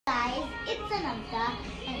Sanamta,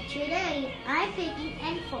 and today I'm taking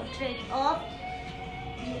a portrait of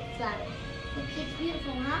the flower. Look, it's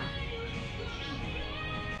beautiful, huh?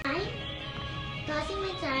 I'm passing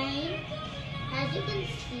my time. As you can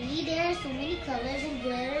see, there are so many colors and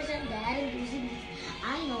glitters and that and using this.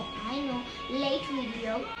 I know, late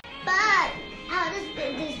video, but how does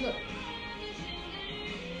this look?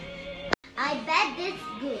 I bet this is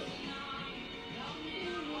good.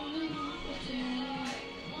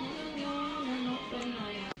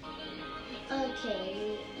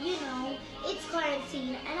 Okay, it's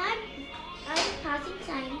quarantine and I'm passing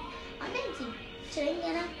time on dancing. So I'm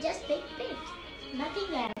gonna just pick pics.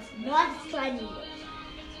 Nothing else. Not slimy.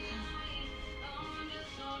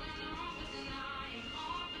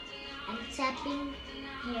 I'm tapping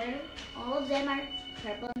here. All of them are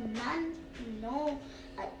purple. None, no.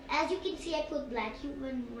 As you can see, I put black. You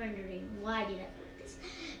were wondering why did I put this?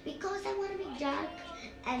 Because I want to be dark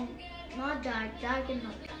and not dark, dark and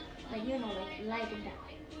not dark. Like like light and dark.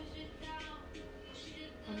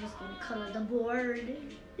 I'm just gonna color the board.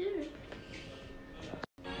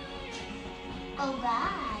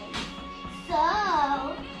 Alright. So,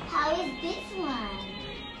 how is this one?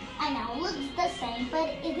 I know it looks the same, but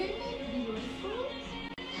isn't it beautiful?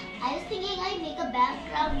 I was thinking I'd make a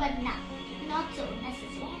background, but not so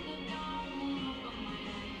necessary.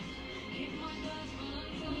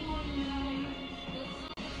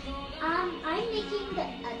 I'm making the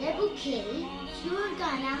other bouquet. You're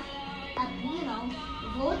gonna,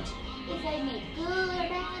 vote if I make good or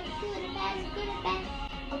bad, good or bad, good or bad.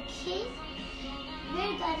 Okay?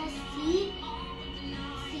 We're gonna see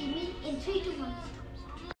me in 3 to 1.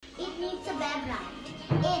 It needs a background.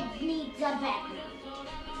 It needs a background.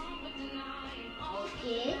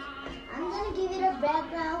 Okay? I'm gonna give it a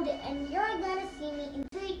background and you're gonna see me in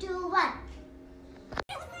 3, 2, 1.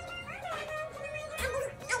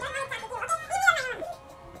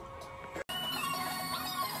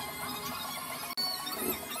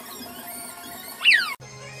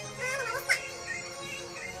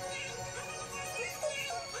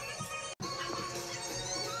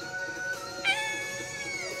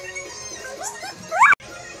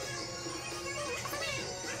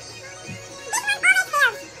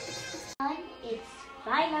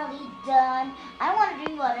 Finally done. I want to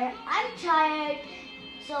drink water. I'm tired.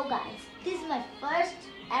 So guys, this is my first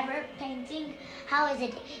ever painting. How is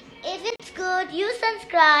it? If it's good, you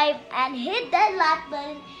subscribe and hit that like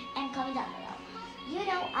button and comment down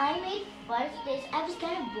below. I made first this. I was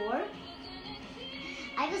kind of bored.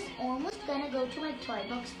 I was almost gonna go to my toy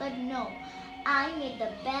box, but no. I made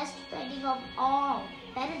the best painting of all.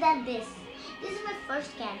 Better than this. This is my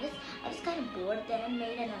first canvas. I was kind of bored, then I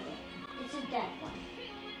made another. This is that one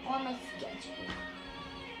on my sketchbook.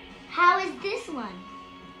 How is this one?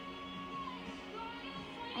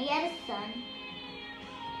 I got a sun.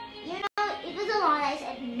 It was a lot. I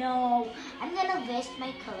said no. I'm gonna waste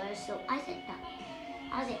my colors, so I said no.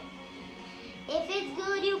 I said, if it's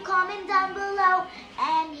good, you comment down below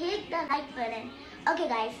and hit the like button. Okay,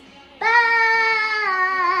 guys.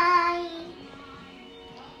 Bye.